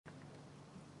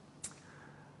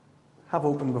have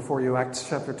open before you Acts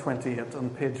chapter 28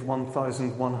 on page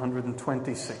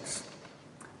 1126.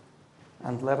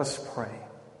 And let us pray.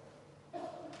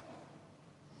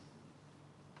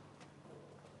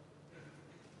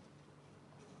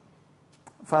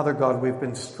 Father God, we've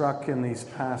been struck in these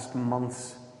past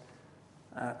months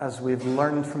as we've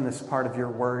learned from this part of your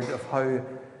word of how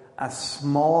a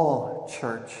small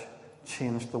church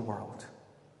changed the world.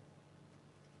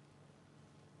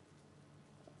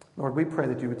 Lord, we pray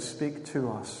that you would speak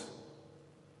to us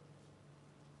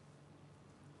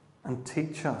and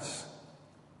teach us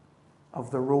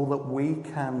of the role that we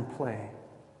can play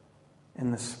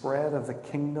in the spread of the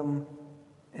kingdom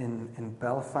in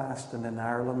Belfast and in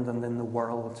Ireland and in the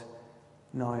world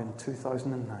now in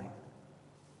 2009.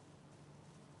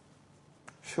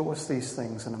 Show us these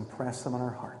things and impress them on our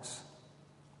hearts.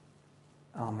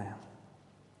 Amen.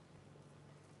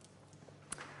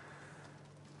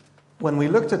 When we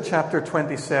looked at chapter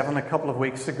 27 a couple of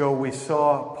weeks ago, we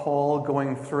saw Paul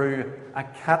going through a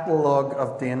catalogue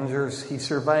of dangers. He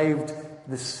survived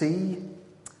the sea.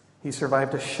 He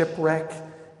survived a shipwreck.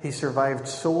 He survived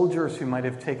soldiers who might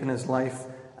have taken his life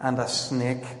and a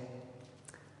snake.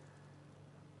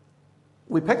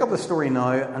 We pick up the story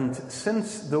now, and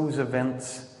since those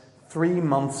events, 3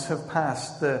 months have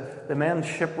passed. The men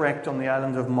shipwrecked on the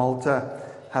island of Malta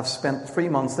have spent 3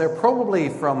 months there, probably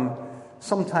from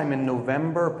sometime in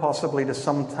November, possibly to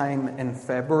sometime in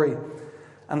February.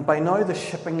 And by now the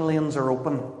shipping lanes are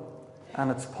open,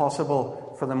 and it's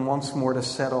possible for them once more to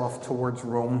set off towards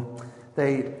Rome.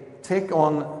 They go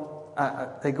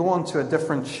on to a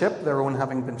different ship, their own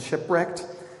having been shipwrecked.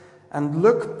 And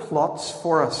Luke plots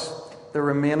for us the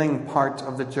remaining part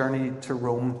of the journey to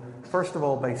Rome, first of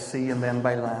all by sea and then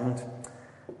by land.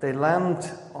 They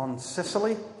land on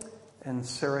Sicily, in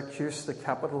Syracuse, the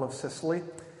capital of Sicily.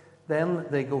 Then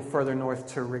they go further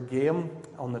north to Rhegium,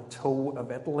 on the toe of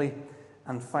Italy.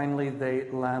 And finally they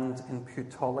land in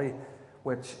Puteoli,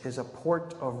 which is a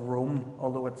port of Rome,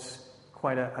 although it's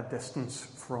quite a distance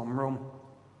from Rome.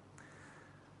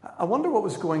 I wonder what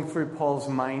was going through Paul's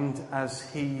mind as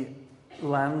he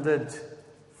landed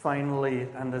finally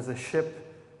and as the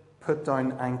ship put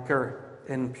down anchor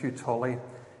in Puteoli.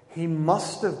 He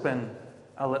must have been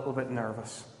a little bit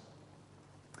nervous.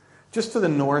 Just to the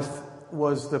north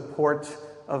was the port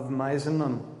of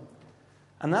Misenum,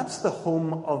 and that's the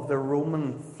home of the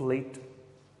Roman fleet.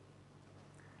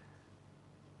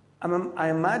 I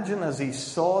imagine as he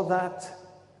saw that,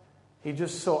 he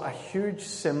just saw a huge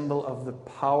symbol of the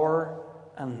power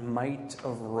and might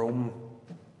of Rome.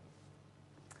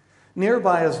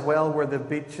 Nearby as well were the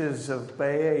beaches of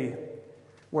Baiae,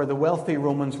 where the wealthy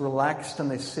Romans relaxed and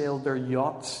they sailed their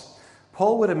yachts.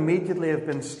 Paul would immediately have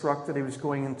been struck that he was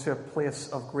going into a place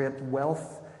of great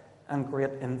wealth and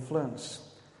great influence.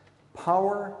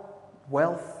 Power,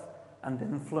 wealth, and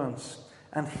influence.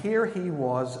 And here he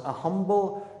was, a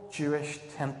humble Jewish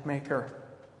tent maker,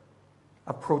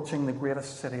 approaching the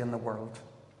greatest city in the world.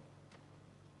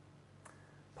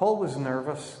 Paul was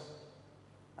nervous,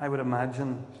 I would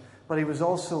imagine, but he was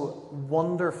also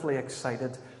wonderfully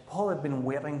excited. Paul had been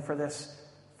waiting for this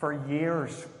for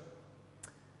years.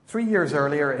 3 years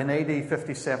earlier, in AD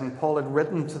 57, Paul had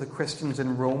written to the Christians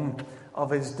in Rome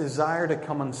of his desire to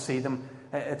come and see them.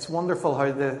 It's wonderful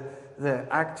how the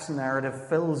Acts narrative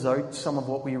fills out some of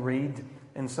what we read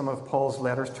in some of Paul's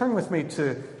letters. Turn with me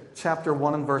to chapter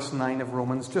 1 and verse 9 of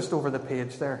Romans, just over the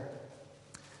page there.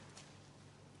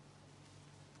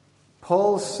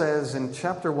 Paul says in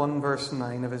chapter 1, verse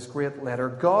 9 of his great letter,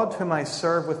 "God, whom I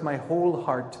serve with my whole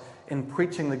heart in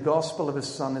preaching the gospel of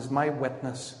his Son, is my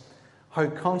witness, how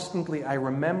constantly I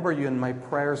remember you in my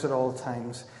prayers at all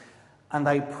times. And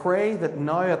I pray that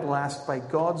now at last, by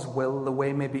God's will, the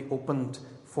way may be opened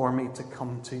for me to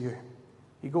come to you."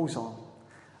 He goes on,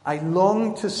 "I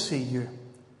long to see you,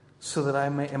 so that I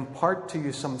may impart to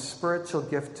you some spiritual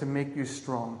gift to make you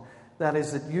strong. That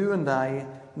is, that you and I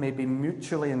may be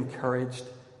mutually encouraged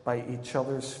by each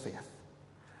other's faith."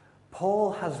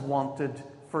 Paul has wanted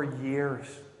for years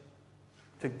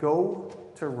to go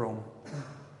to Rome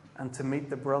and to meet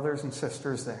the brothers and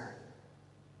sisters there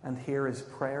and hear his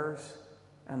prayers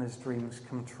and his dreams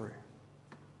come true.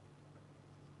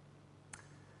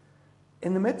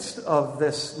 In the midst of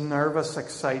this nervous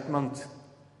excitement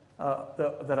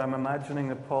that I'm imagining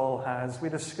that Paul has, we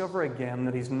discover again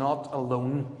that he's not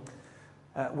alone.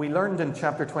 We learned in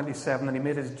chapter 27 that he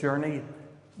made his journey,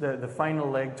 the final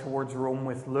leg towards Rome,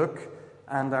 with Luke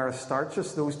and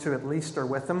Aristarchus. Those two at least are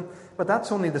with him. But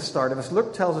that's only the start of it.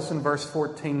 Luke tells us in verse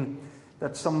 14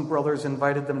 that some brothers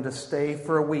invited them to stay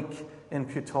for a week in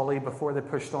Puteoli before they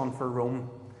pushed on for Rome.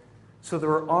 So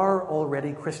there are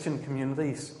already Christian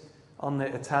communities on the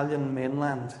Italian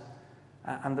mainland.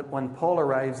 And that when Paul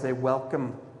arrives, they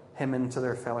welcome him into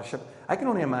their fellowship. I can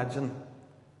only imagine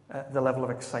the level of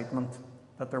excitement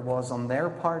that there was on their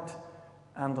part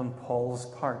and on Paul's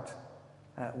part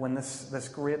when this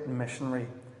great missionary,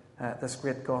 this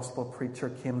great gospel preacher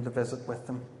came to visit with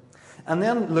them. And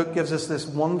then Luke gives us this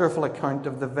wonderful account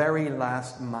of the very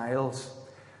last miles.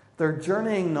 They're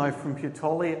journeying now from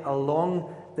Puteoli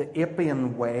along the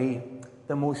Appian Way,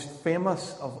 the most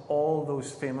famous of all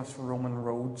those famous Roman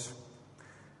roads.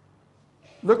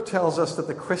 Luke tells us that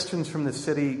the Christians from the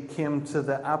city came to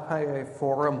the Appii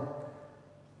Forum.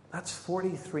 That's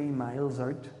 43 miles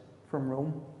out from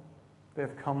Rome.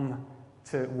 They've come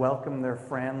to welcome their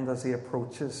friend as he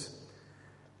approaches.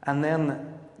 And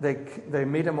then they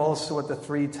meet him also at the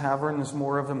Three Taverns,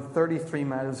 more of them 33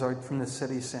 miles out from the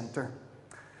city centre.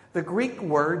 The Greek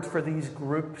word for these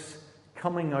groups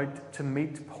coming out to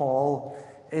meet Paul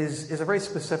is a very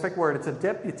specific word. It's a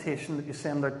deputation that you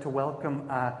send out to welcome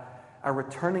a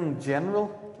returning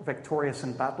general, victorious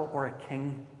in battle, or a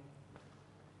king.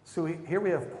 So here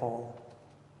we have Paul,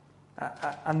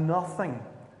 a nothing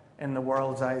in the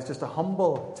world's eyes, just a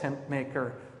humble tent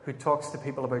maker who talks to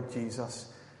people about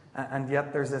Jesus. And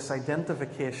yet there's this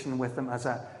identification with him as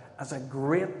a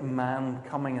great man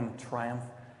coming in triumph.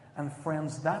 And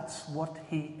friends, that's what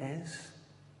he is.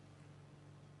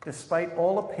 Despite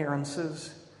all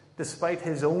appearances, despite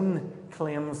his own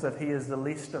claims that he is the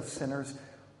least of sinners,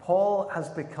 Paul has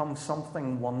become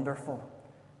something wonderful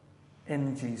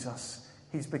in Jesus.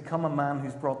 He's become a man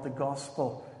who's brought the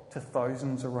gospel to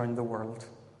thousands around the world.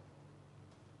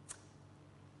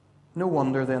 No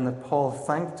wonder then that Paul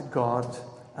thanked God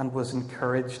and was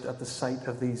encouraged at the sight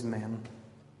of these men.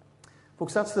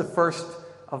 Folks, that's the first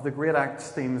of the great Acts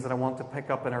themes that I want to pick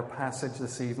up in our passage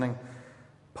this evening.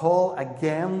 Paul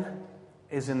again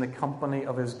is in the company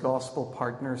of his gospel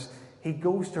partners. He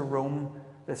goes to Rome,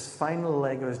 this final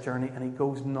leg of his journey, and he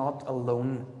goes not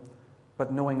alone,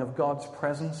 but knowing of God's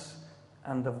presence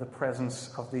and of the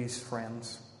presence of these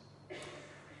friends.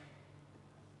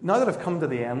 Now that I've come to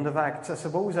the end of Acts, I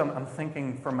suppose I'm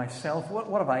thinking for myself, what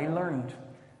have I learned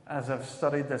as I've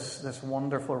studied this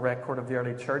wonderful record of the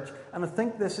early church? And I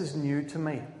think this is new to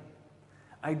me.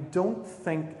 I don't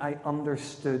think I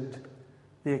understood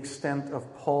the extent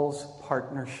of Paul's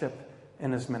partnership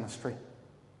in his ministry.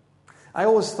 I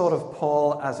always thought of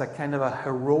Paul as a kind of a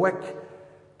heroic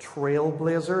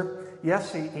trailblazer.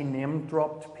 Yes, he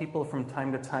name-dropped people from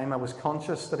time to time. I was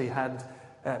conscious that he had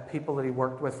people that he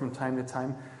worked with from time to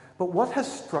time. But what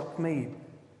has struck me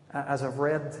as I've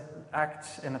read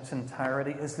Acts in its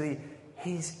entirety is that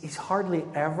he's hardly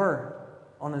ever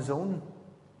on his own.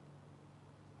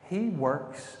 He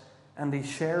works and he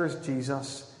shares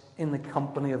Jesus in the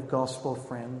company of gospel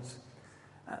friends.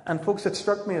 And folks, it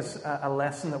struck me as a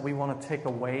lesson that we want to take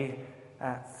away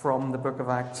from the book of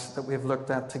Acts that we've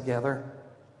looked at together.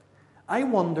 I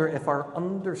wonder if our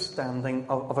understanding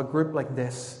of a group like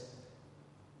this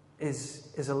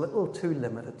is a little too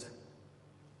limited,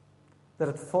 that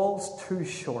it falls too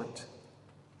short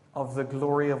of the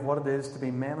glory of what it is to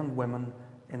be men and women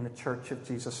in the church of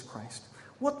Jesus Christ.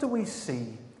 What do we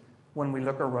see when we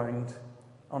look around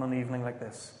on an evening like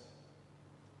this?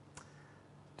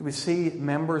 Do we see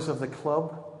members of the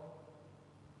club,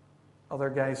 other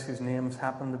guys whose names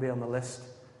happen to be on the list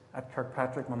at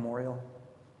Kirkpatrick Memorial?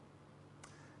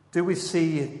 Do we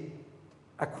see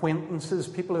acquaintances,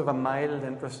 people who have a mild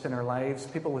interest in our lives,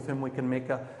 people with whom we can make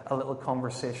a little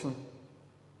conversation?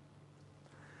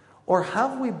 Or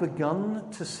have we begun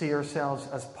to see ourselves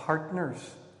as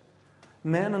partners,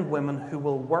 men and women who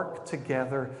will work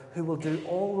together, who will do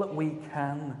all that we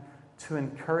can to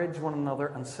encourage one another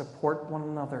and support one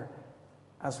another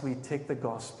as we take the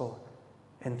gospel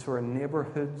into our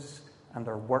neighbourhoods and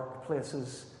our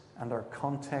workplaces and our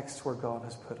contexts where God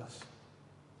has put us?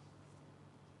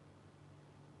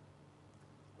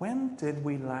 When did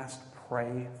we last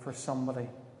pray for somebody?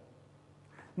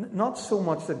 Not so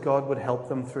much that God would help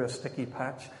them through a sticky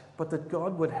patch, but that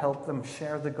God would help them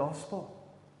share the gospel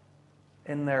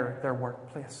in their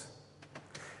workplace.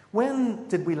 When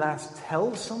did we last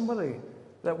tell somebody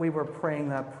that we were praying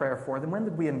that prayer for them? When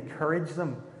did we encourage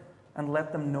them and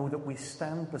let them know that we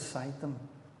stand beside them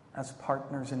as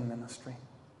partners in ministry?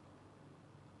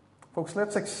 Folks,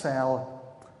 let's excel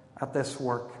at this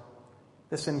work,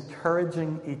 this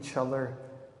encouraging each other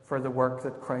for the work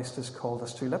that Christ has called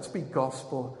us to. Let's be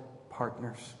gospel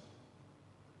partners.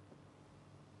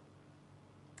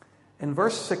 In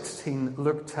verse 16,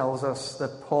 Luke tells us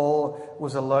that Paul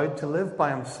was allowed to live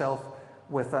by himself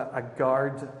with a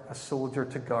guard, a soldier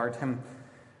to guard him.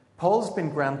 Paul's been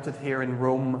granted here in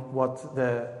Rome what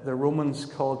the Romans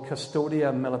called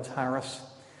custodia militaris,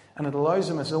 and it allows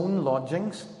him his own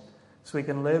lodgings, so he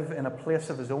can live in a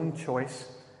place of his own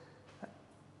choice,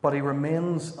 but he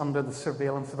remains under the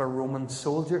surveillance of a Roman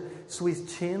soldier, so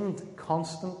he's chained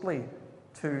constantly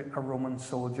to a Roman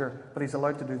soldier, but he's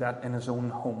allowed to do that in his own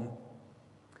home.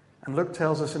 And Luke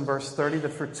tells us in verse 30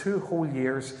 that for 2 whole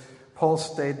years, Paul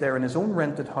stayed there in his own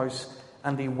rented house,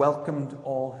 and he welcomed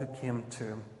all who came to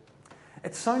him.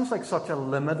 It sounds like such a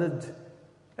limited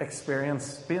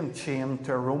experience, being chained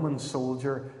to a Roman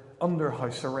soldier under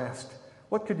house arrest.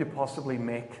 What could you possibly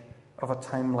make of a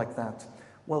time like that?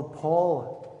 Well,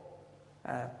 Paul,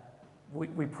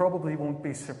 we probably won't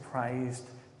be surprised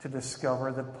to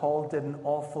discover that Paul did an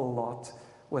awful lot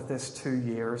with this 2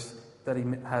 years that he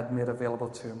had made available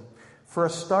to him. For a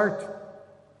start,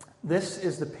 this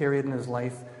is the period in his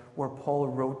life where Paul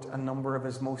wrote a number of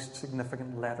his most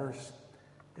significant letters,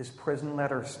 his prison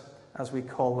letters, as we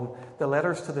call them. The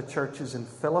letters to the churches in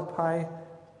Philippi,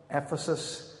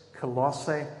 Ephesus,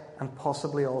 Colossae, and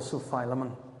possibly also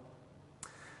Philemon.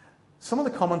 Some of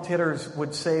the commentators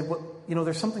would say, well,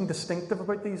 there's something distinctive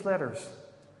about these letters.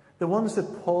 The ones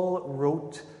that Paul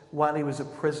wrote while he was a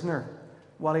prisoner,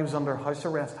 while he was under house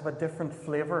arrest, have a different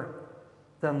flavour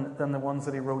than the ones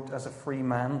that he wrote as a free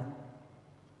man.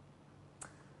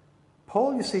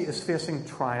 Paul, you see, is facing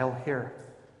trial here.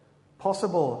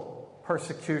 Possible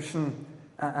persecution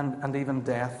and even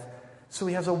death. So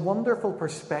he has a wonderful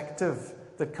perspective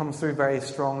that comes through very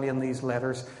strongly in these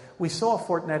letters. We saw a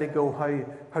fortnight ago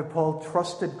how Paul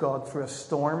trusted God through a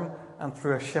storm and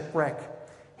through a shipwreck.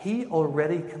 He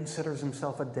already considers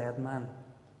himself a dead man.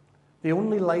 The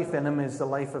only life in him is the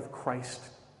life of Christ.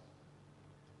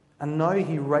 And now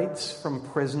he writes from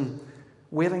prison,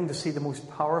 waiting to see the most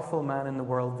powerful man in the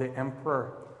world, the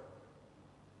emperor.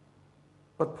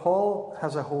 But Paul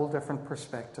has a whole different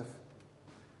perspective.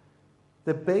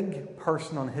 The big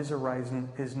person on his horizon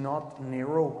is not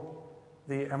Nero,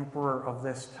 the emperor of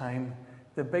this time.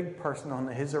 The big person on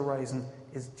his horizon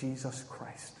is Jesus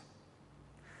Christ.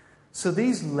 So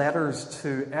these letters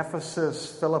to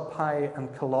Ephesus, Philippi,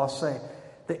 and Colossae,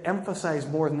 they emphasize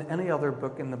more than any other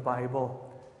book in the Bible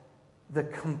the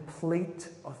complete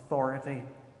authority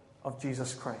of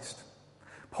Jesus Christ.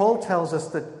 Paul tells us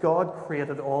that God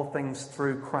created all things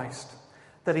through Christ,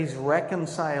 that he's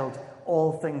reconciled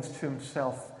all things to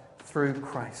himself through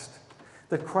Christ,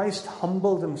 that Christ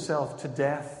humbled himself to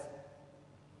death,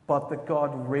 but that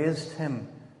God raised him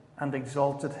and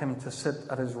exalted him to sit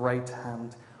at his right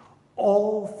hand.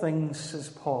 All things, says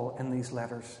Paul in these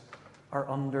letters, are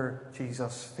under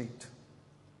Jesus' feet.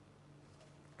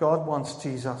 God wants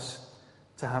Jesus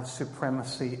to have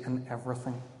supremacy in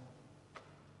everything.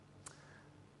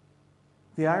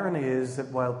 The irony is that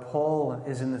while Paul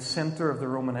is in the center of the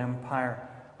Roman Empire,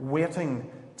 waiting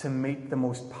to meet the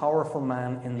most powerful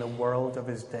man in the world of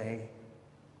his day,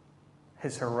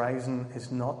 his horizon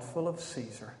is not full of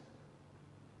Caesar,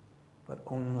 but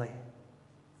only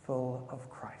full of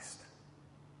Christ.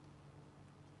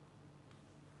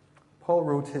 Paul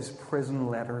wrote his prison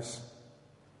letters.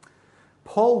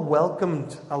 Paul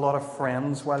welcomed a lot of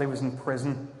friends while he was in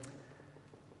prison.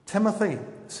 Timothy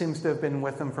seems to have been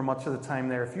with him for much of the time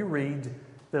there. If you read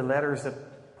the letters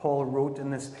that Paul wrote in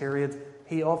this period,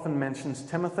 he often mentions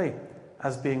Timothy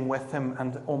as being with him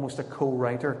and almost a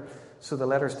co-writer. So the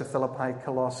letters to Philippi,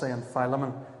 Colossae, and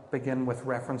Philemon begin with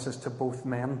references to both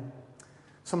men.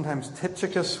 Sometimes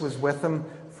Tychicus was with him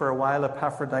for a while.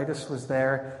 Epaphroditus was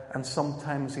there, and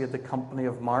sometimes he had the company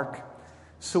of Mark.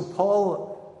 So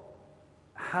Paul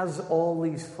has all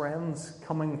these friends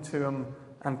coming to him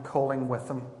and calling with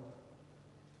him.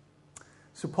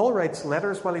 So Paul writes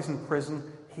letters while he's in prison.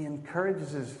 He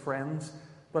encourages his friends.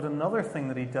 But another thing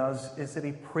that he does is that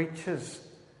he preaches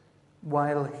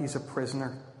while he's a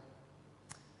prisoner.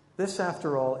 This,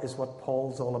 after all, is what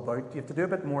Paul's all about. You have to do a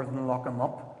bit more than lock him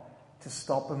up to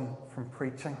stop him from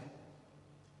preaching.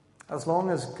 As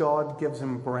long as God gives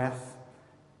him breath,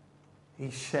 he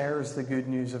shares the good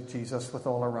news of Jesus with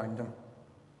all around him.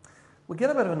 We get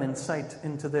a bit of an insight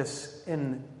into this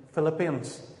in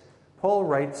Philippians. Paul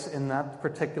writes in that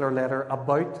particular letter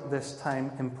about this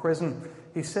time in prison.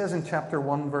 He says in chapter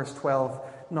 1, verse 12,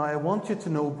 "Now I want you to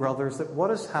know, brothers, that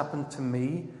what has happened to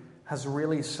me has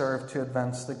really served to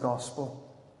advance the gospel.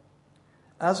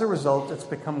 As a result, it's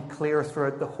become clear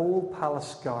throughout the whole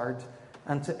palace guard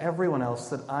and to everyone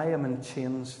else that I am in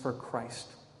chains for Christ."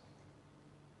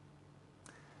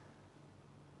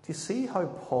 Do you see how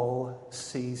Paul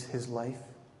sees his life?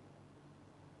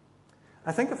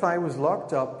 I think if I was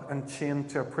locked up and chained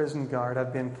to a prison guard,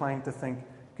 I'd be inclined to think,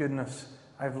 goodness,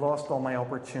 I've lost all my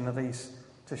opportunities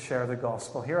to share the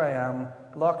gospel. Here I am,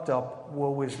 locked up,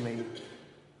 woe is me.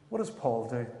 What does Paul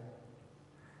do?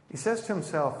 He says to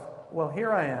himself, well,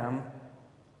 here I am,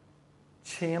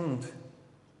 chained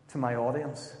to my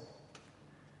audience.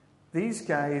 These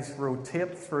guys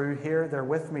rotate through here. They're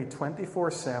with me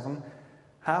 24/7.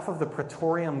 Half of the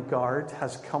Praetorian Guard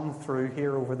has come through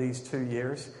here over these 2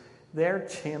 years. They're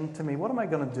chained to me. What am I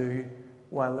going to do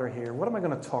while they're here? What am I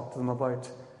going to talk to them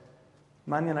about?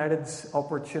 Man United's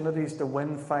opportunities to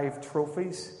win 5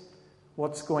 trophies?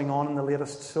 What's going on in the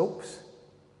latest soaps?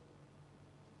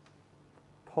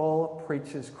 Paul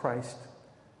preaches Christ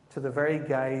to the very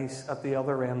guys at the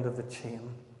other end of the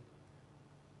chain.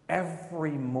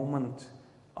 Every moment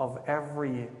of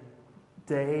every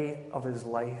day of his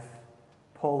life,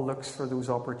 Paul looks for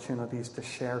those opportunities to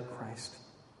share Christ.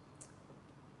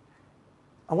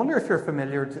 I wonder if you're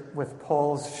familiar with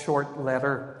Paul's short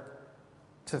letter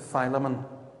to Philemon.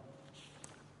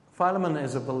 Philemon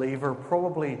is a believer,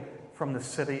 probably from the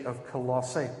city of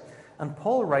Colossae. And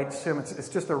Paul writes to him, it's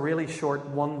just a really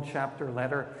short 1-chapter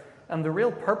letter. And the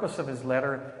real purpose of his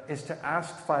letter is to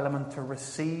ask Philemon to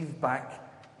receive back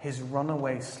his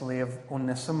runaway slave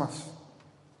Onesimus.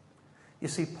 You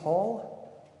see,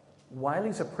 Paul, while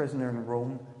he's a prisoner in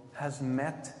Rome, has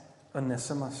met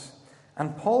Onesimus.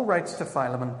 And Paul writes to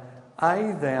Philemon,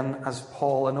 I then, as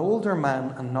Paul, an older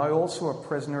man and now also a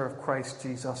prisoner of Christ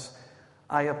Jesus,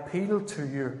 I appeal to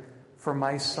you for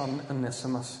my son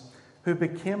Onesimus, who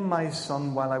became my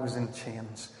son while I was in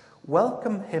chains.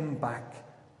 Welcome him back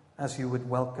as you would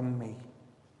welcome me.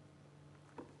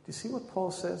 Do you see what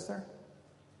Paul says there?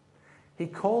 He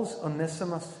calls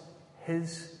Onesimus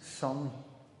his son.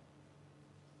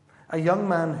 A young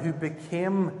man who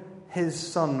became his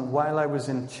son while I was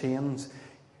in chains.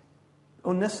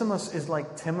 Onesimus is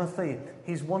like Timothy.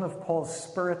 He's one of Paul's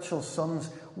spiritual sons,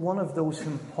 one of those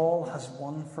whom Paul has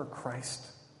won for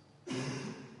Christ.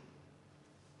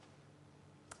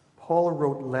 Paul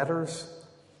wrote letters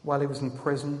while he was in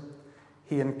prison.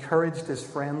 He encouraged his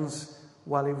friends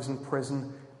while he was in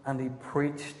prison, and he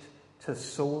preached to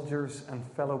soldiers and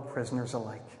fellow prisoners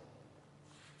alike.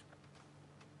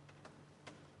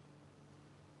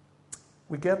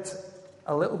 We get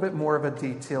a little bit more of a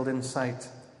detailed insight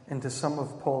into some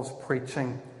of Paul's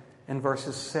preaching in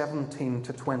verses 17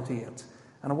 to 28.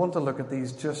 And I want to look at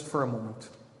these just for a moment.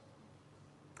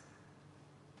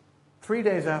 3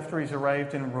 days after he's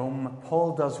arrived in Rome,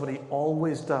 Paul does what he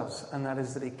always does, and that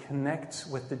is that he connects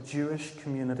with the Jewish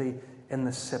community in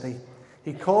the city.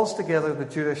 He calls together the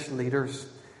Jewish leaders,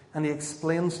 and he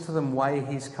explains to them why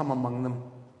he's come among them.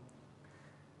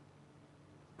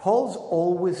 Paul's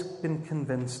always been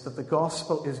convinced that the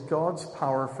gospel is God's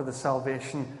power for the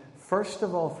salvation, first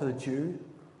of all for the Jew,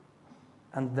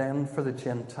 and then for the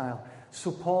Gentile.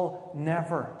 So Paul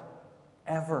never,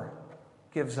 ever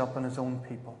gives up on his own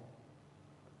people.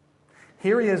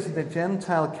 Here he is in the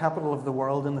Gentile capital of the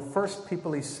world, and the first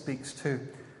people he speaks to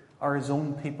are his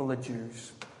own people, the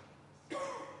Jews.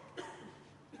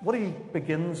 What he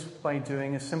begins by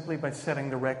doing is simply by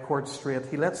setting the record straight.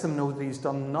 He lets them know that he's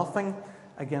done nothing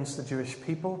against the Jewish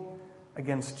people,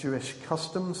 against Jewish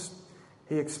customs.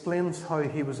 He explains how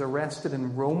he was arrested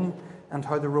in Rome and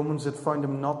how the Romans had found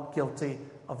him not guilty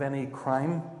of any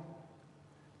crime.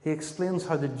 He explains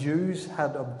how the Jews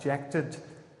had objected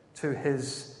to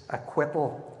his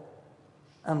acquittal,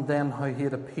 and then how he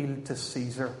had appealed to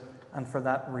Caesar and for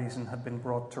that reason had been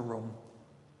brought to Rome.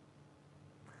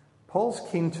 Paul's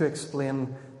keen to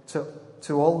explain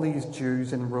to all these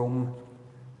Jews in Rome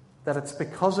that it's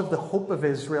because of the hope of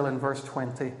Israel in verse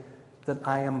 20 that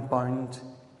I am bound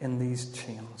in these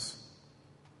chains.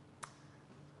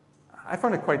 I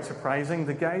found it quite surprising.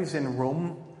 The guys in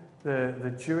Rome,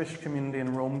 the Jewish community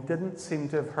in Rome, didn't seem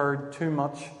to have heard too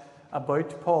much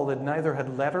about Paul. They neither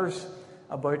had letters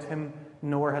about him,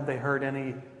 nor had they heard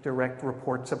any direct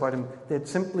reports about him. They had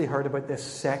simply heard about this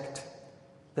sect,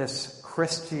 this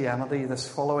Christianity, this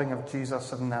following of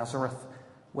Jesus of Nazareth,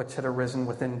 which had arisen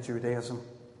within Judaism.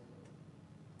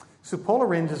 So Paul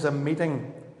arranges a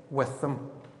meeting with them,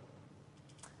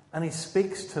 and he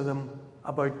speaks to them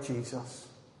about Jesus.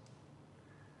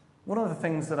 One of the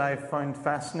things that I've found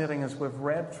fascinating as we've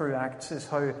read through Acts is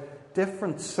how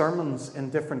different sermons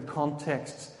in different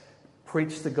contexts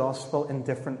preach the gospel in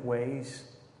different ways.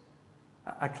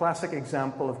 A classic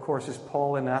example, of course, is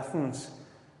Paul in Athens,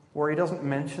 where he doesn't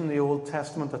mention the Old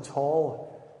Testament at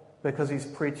all because he's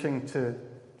preaching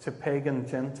to pagan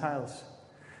Gentiles.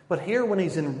 But here, when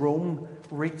he's in Rome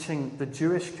reaching the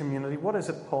Jewish community, what is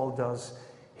it Paul does?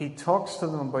 He talks to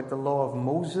them about the law of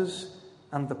Moses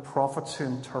and the prophets who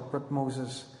interpret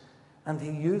Moses. And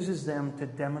he uses them to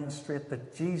demonstrate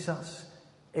that Jesus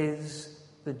is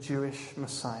the Jewish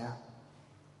Messiah.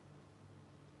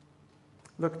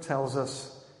 Luke tells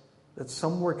us that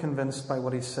some were convinced by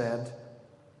what he said,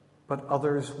 but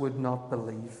others would not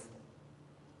believe.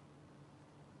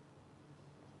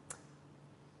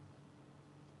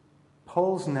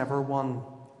 Paul's never one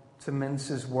to mince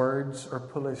his words or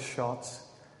pull his shots,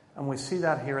 and we see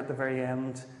that here at the very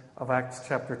end of Acts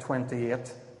chapter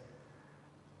 28.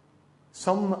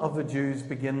 Some of the Jews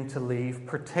begin to leave,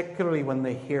 particularly when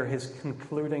they hear his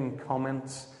concluding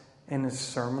comments in his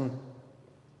sermon.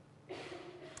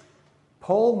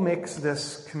 Paul makes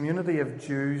this community of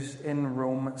Jews in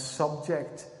Rome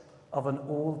subject of an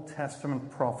Old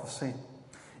Testament prophecy.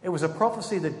 It was a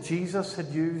prophecy that Jesus had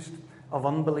used of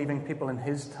unbelieving people in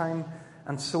his time,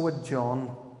 and so had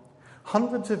John.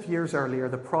 Hundreds of years earlier,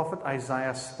 the prophet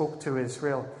Isaiah spoke to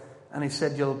Israel, and he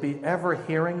said, "You'll be ever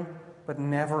hearing, but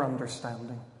never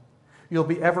understanding. You'll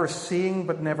be ever seeing,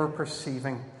 but never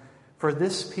perceiving. For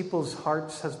this people's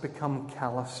hearts has become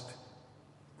calloused.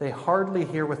 They hardly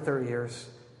hear with their ears,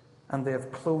 and they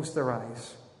have closed their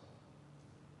eyes.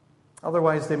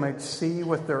 Otherwise they might see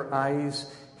with their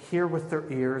eyes, hear with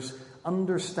their ears,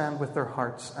 understand with their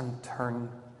hearts, and turn,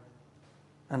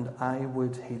 and I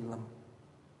would heal them."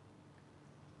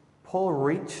 Paul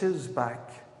reaches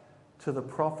back to the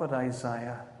prophet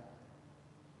Isaiah,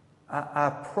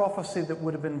 a prophecy that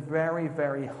would have been very,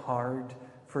 very hard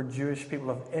for Jewish people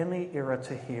of any era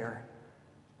to hear.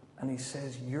 And he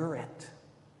says, "You're it.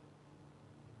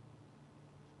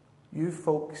 You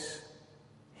folks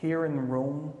here in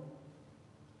Rome,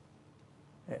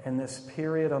 in this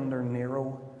period under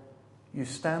Nero, you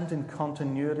stand in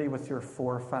continuity with your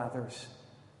forefathers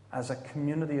as a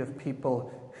community of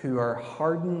people who are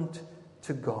hardened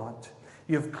to God.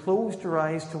 You've closed your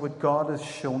eyes to what God has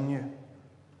shown you.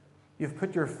 You've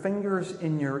put your fingers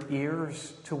in your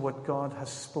ears to what God has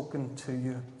spoken to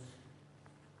you.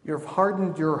 You've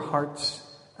hardened your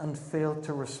hearts and failed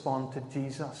to respond to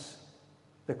Jesus,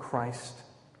 the Christ,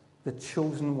 the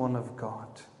chosen one of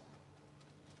God."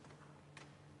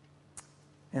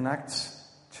 In Acts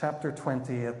chapter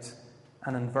 28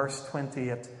 and in verse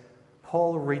 28,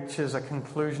 Paul reaches a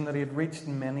conclusion that he had reached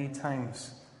many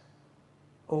times,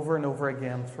 over and over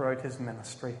again throughout his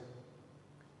ministry.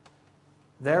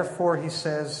 "Therefore," he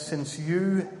says, "since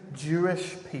you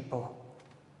Jewish people,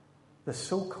 the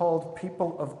so-called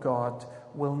people of God,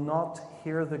 will not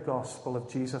hear the gospel of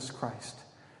Jesus Christ,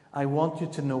 I want you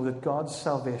to know that God's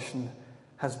salvation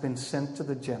has been sent to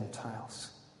the Gentiles,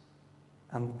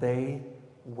 and they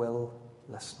will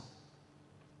listen."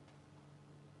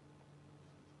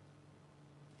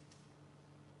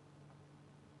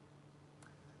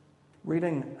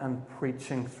 Reading and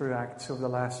preaching through Acts over the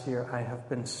last year, I have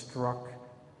been struck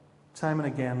time and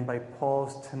again by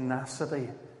Paul's tenacity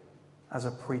as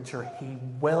a preacher. He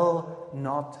will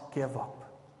not give up.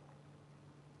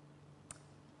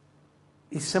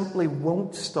 He simply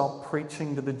won't stop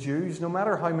preaching to the Jews, no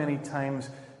matter how many times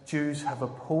Jews have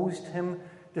opposed him,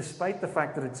 despite the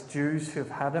fact that it's Jews who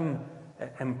have had him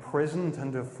imprisoned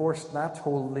and have forced that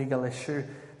whole legal issue,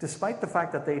 despite the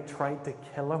fact that they tried to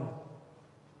kill him.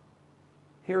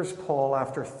 Here's Paul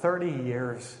after 30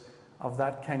 years of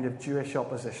that kind of Jewish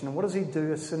opposition. And what does he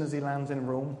do as soon as he lands in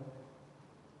Rome?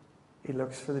 He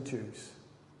looks for the Jews.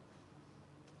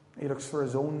 He looks for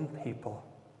his own people.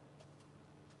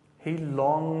 He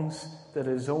longs that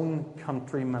his own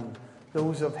countrymen,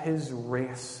 those of his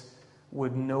race,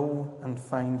 would know and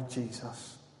find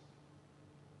Jesus.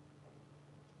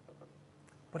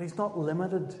 But he's not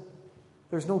limited.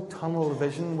 There's no tunnel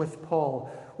vision with Paul.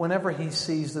 Whenever he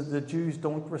sees that the Jews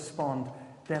don't respond,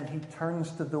 then he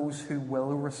turns to those who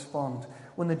will respond.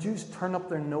 When the Jews turn up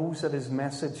their nose at his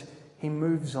message, he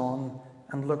moves on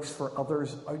and looks for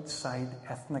others outside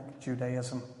ethnic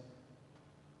Judaism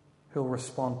who'll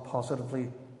respond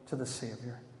positively to the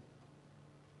Savior.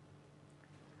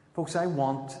 Folks, I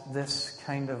want this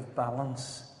kind of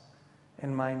balance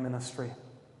in my ministry.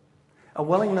 A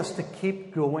willingness to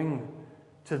keep going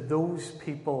to those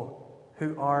people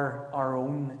who are our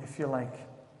own, if you like.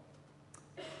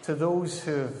 To those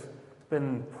who have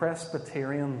been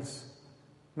Presbyterians,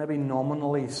 maybe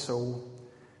nominally so.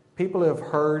 People who have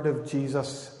heard of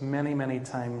Jesus many, many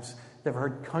times. They've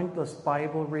heard countless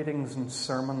Bible readings and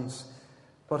sermons,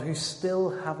 but who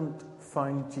still haven't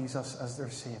found Jesus as their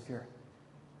Savior.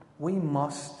 We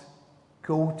must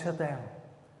go to them.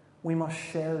 We must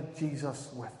share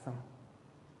Jesus with them.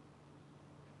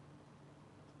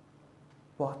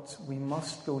 But we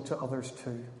must go to others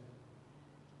too.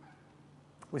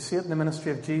 We see it in the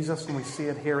ministry of Jesus, and we see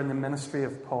it here in the ministry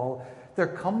of Paul. There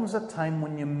comes a time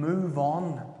when you move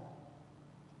on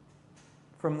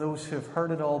from those who have heard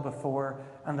it all before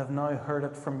and have now heard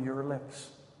it from your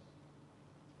lips.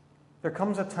 There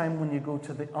comes a time when you go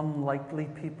to the unlikely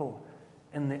people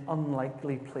in the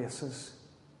unlikely places.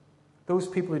 Those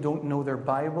people who don't know their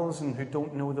Bibles and who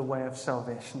don't know the way of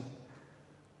salvation.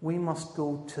 We must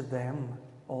go to them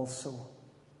also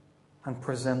and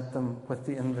present them with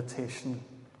the invitation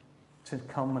to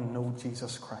come and know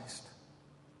Jesus Christ.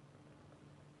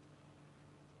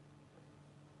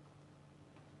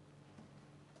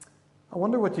 I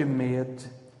wonder what you made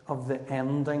of the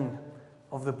ending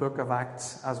of the book of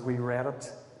Acts as we read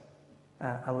it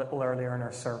a little earlier in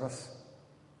our service.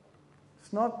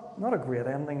 It's not a great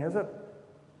ending, is it?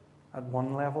 At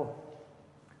one level.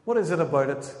 What is it about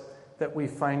it that we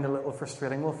find a little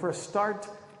frustrating? Well, for a start,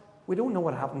 we don't know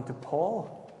what happened to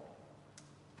Paul.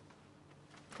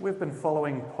 We've been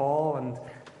following Paul and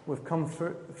we've come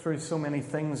through so many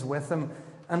things with him.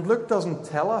 And Luke doesn't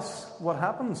tell us what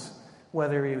happens,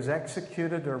 whether he was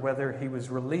executed or whether he was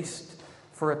released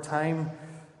for a time.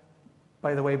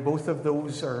 By the way, both of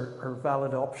those are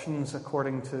valid options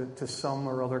according to some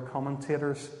or other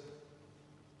commentators.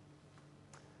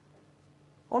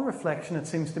 On reflection, it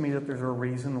seems to me that there's a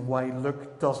reason why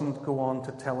Luke doesn't go on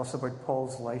to tell us about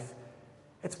Paul's life.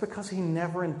 It's because he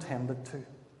never intended to.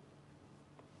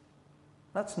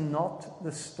 That's not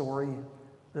the story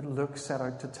that Luke set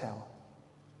out to tell.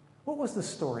 What was the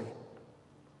story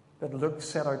that Luke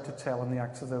set out to tell in the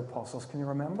Acts of the Apostles? Can you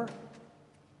remember?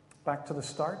 Back to the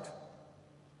start.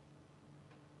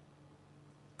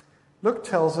 Luke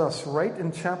tells us right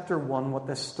in chapter 1 what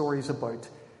this story is about.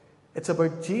 It's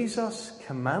about Jesus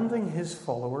commanding his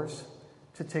followers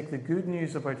to take the good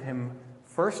news about him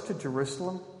first to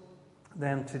Jerusalem,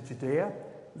 then to Judea,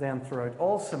 then throughout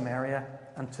all Samaria,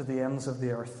 and to the ends of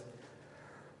the earth.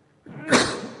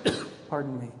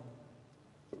 Pardon me.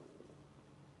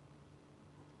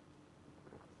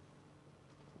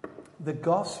 The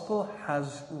gospel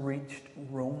has reached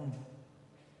Rome.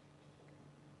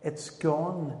 It's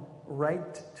gone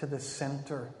right to the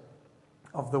center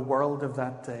of the world of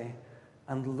that day,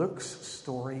 and Luke's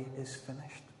story is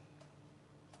finished.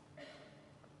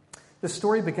 The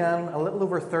story began a little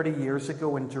over 30 years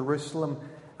ago in Jerusalem,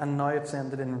 and now it's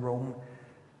ended in Rome.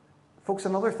 Folks,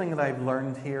 another thing that I've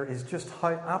learned here is just how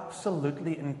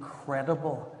absolutely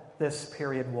incredible this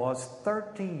period was.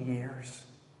 30 years.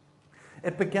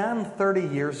 It began 30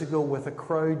 years ago with a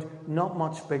crowd not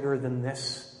much bigger than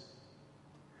this.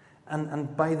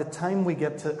 And by the time we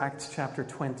get to Acts chapter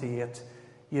 28,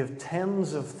 you have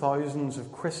tens of thousands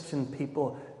of Christian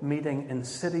people meeting in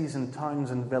cities and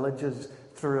towns and villages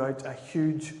throughout a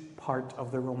huge part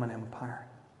of the Roman Empire.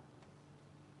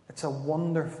 It's a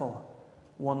wonderful,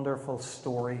 wonderful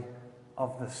story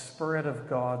of the Spirit of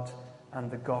God and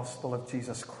the gospel of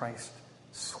Jesus Christ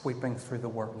sweeping through the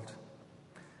world.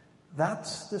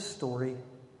 That's the story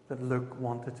that Luke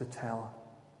wanted to tell.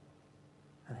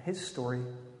 And his story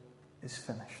is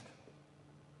finished.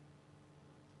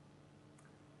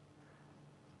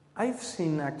 I've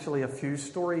seen actually a few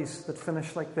stories that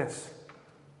finish like this,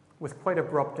 with quite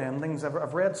abrupt endings.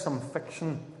 I've read some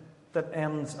fiction that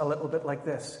ends a little bit like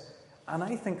this. And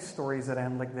I think stories that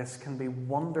end like this can be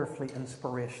wonderfully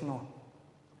inspirational.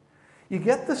 You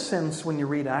get the sense when you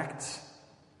read Acts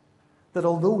that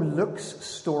although Luke's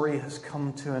story has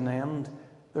come to an end,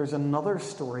 there's another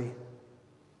story,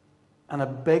 and a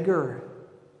bigger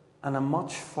and a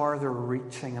much farther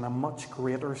reaching and a much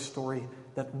greater story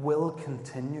that will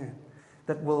continue,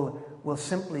 that will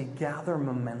simply gather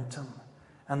momentum,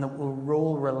 and that will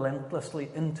roll relentlessly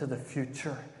into the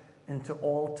future, into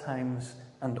all times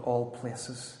and all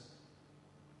places.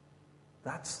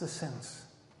 That's the sense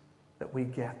that we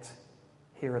get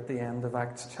here at the end of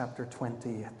Acts chapter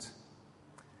 28.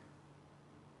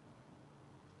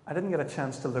 I didn't get a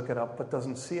chance to look it up, but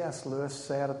doesn't C.S. Lewis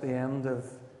say it at the end of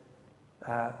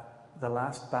The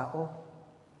Last Battle?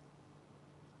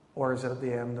 Or is it at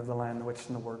the end of The Lion, the Witch,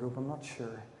 and the Wardrobe? I'm not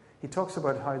sure. He talks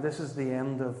about how this is the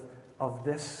end of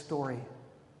this story,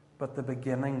 but the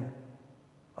beginning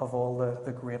of all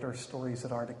the greater stories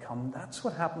that are to come. That's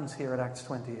what happens here at Acts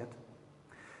 28.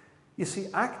 You see,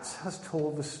 Acts has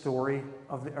told the story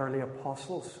of the early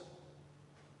apostles.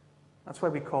 That's why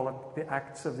we call it the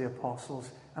Acts of the Apostles.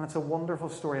 And it's a wonderful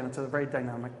story, and it's a very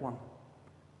dynamic one.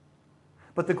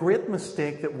 But the great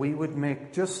mistake that we would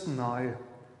make just now,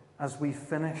 as we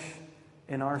finish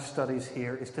in our studies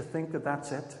here, is to think that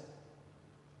that's it.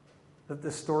 That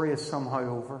the story is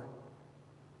somehow over.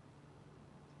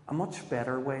 A much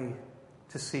better way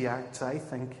to see Acts, I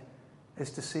think,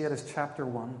 is to see it as chapter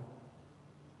 1.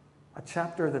 A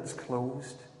chapter that's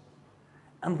closed.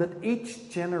 And that each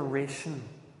generation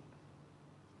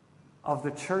of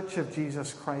the Church of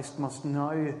Jesus Christ must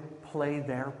now play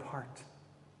their part,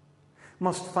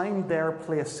 must find their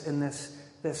place in this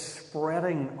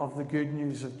spreading of the good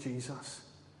news of Jesus.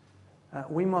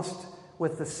 We must,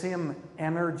 with the same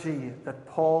energy that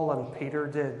Paul and Peter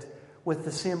did, with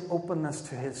the same openness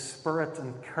to his Spirit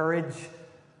and courage,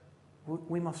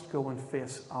 we must go and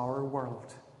face our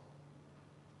world.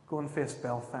 Go and face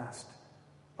Belfast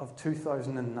of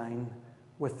 2009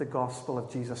 with the gospel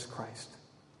of Jesus Christ.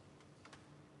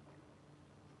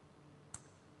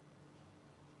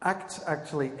 Acts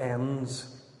actually ends.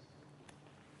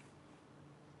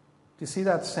 Do you see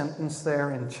that sentence there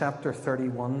in chapter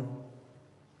 31?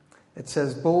 It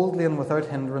says, boldly and without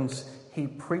hindrance, he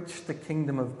preached the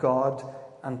kingdom of God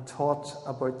and taught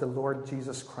about the Lord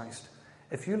Jesus Christ.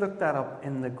 If you look that up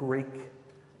in the Greek,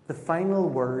 the final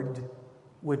word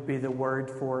would be the word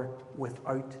for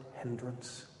without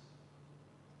hindrance.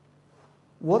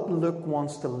 What Luke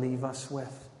wants to leave us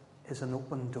with is an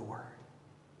open door.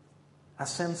 A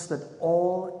sense that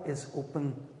all is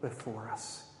open before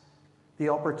us. The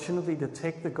opportunity to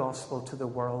take the gospel to the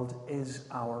world is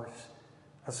ours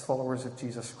as followers of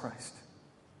Jesus Christ.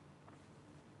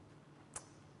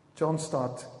 John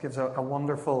Stott gives a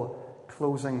wonderful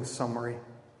closing summary.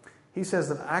 He says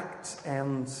that Acts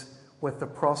ends with the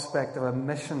prospect of a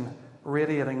mission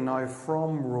radiating now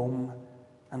from Rome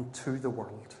and to the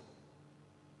world.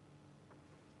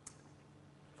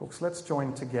 Folks, let's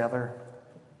join together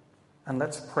and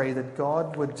let's pray that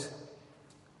God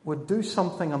would do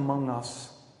something among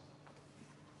us,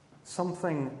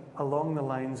 something along the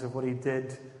lines of what he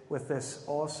did with this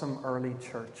awesome early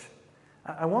church.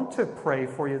 I want to pray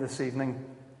for you this evening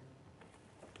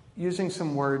using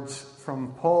some words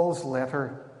from Paul's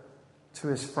letter to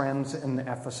his friends in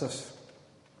Ephesus.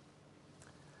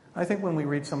 I think when we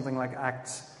read something like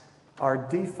Acts, our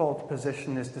default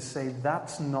position is to say,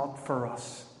 that's not for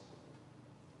us.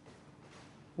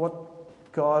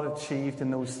 What God achieved in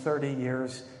those 30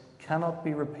 years cannot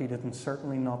be repeated, and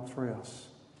certainly not through us.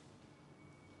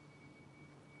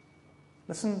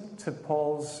 Listen to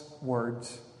Paul's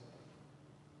words,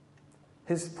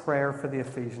 his prayer for the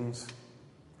Ephesians.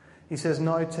 He says,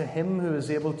 now to him who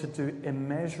is able to do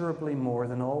immeasurably more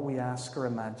than all we ask or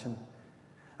imagine,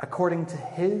 according to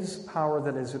his power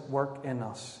that is at work in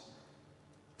us,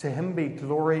 to him be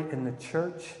glory in the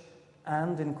church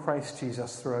and in Christ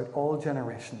Jesus throughout all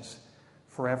generations,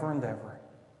 forever and ever.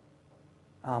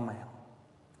 Amen.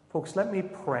 Folks, let me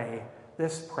pray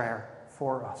this prayer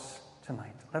for us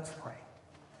tonight. Let's pray.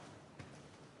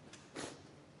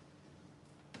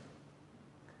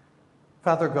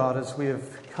 Father God, as we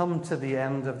have come to the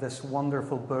end of this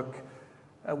wonderful book,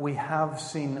 we have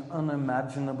seen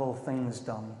unimaginable things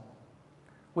done.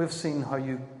 We've seen how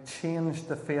you changed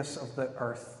the face of the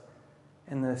earth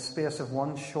in the space of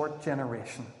one short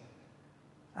generation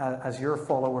as your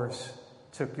followers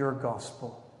took your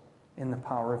gospel in the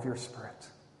power of your Spirit.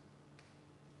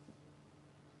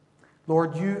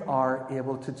 Lord, you are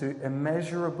able to do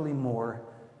immeasurably more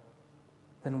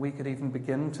than we could even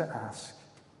begin to ask.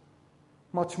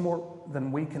 Much more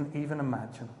than we can even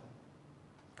imagine.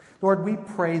 Lord, we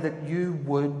pray that you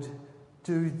would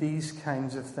do these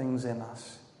kinds of things in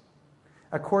us.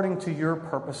 According to your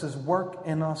purposes, work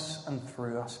in us and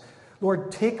through us.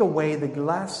 Lord, take away the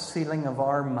glass ceiling of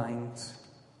our minds,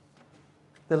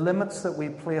 the limits that we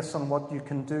place on what you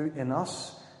can do in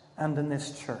us and in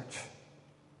this church.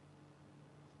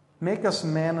 Make us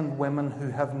men and women who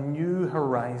have new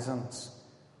horizons,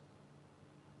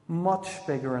 much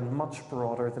bigger and much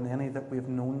broader than any that we've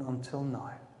known until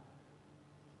now.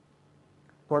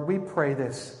 Lord, we pray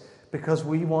this because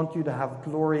we want you to have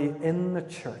glory in the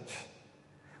church.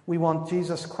 We want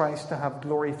Jesus Christ to have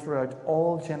glory throughout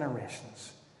all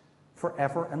generations,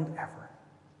 forever and ever.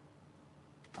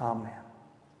 Amen.